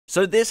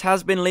So this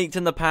has been leaked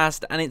in the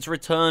past, and it's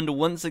returned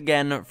once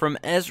again from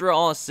Ezra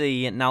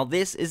RC. Now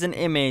this is an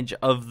image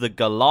of the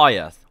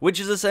Goliath, which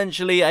is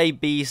essentially a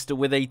beast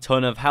with a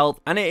ton of health,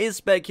 and it is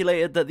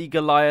speculated that the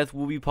Goliath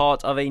will be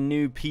part of a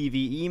new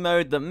PvE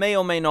mode that may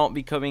or may not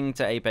be coming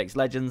to Apex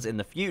Legends in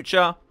the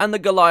future, and the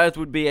Goliath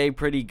would be a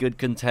pretty good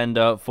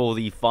contender for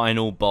the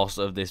final boss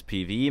of this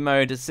PvE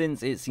mode,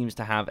 since it seems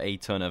to have a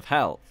ton of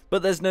health.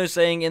 But there's no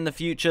saying in the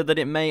future that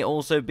it may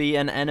also be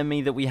an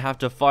enemy that we have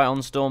to fight on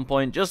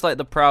Stormpoint, just like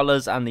the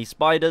Prowlers and the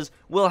Spiders.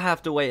 We'll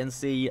have to wait and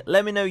see.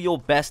 Let me know your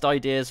best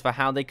ideas for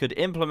how they could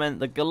implement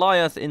the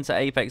Goliath into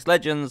Apex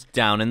Legends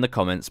down in the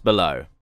comments below.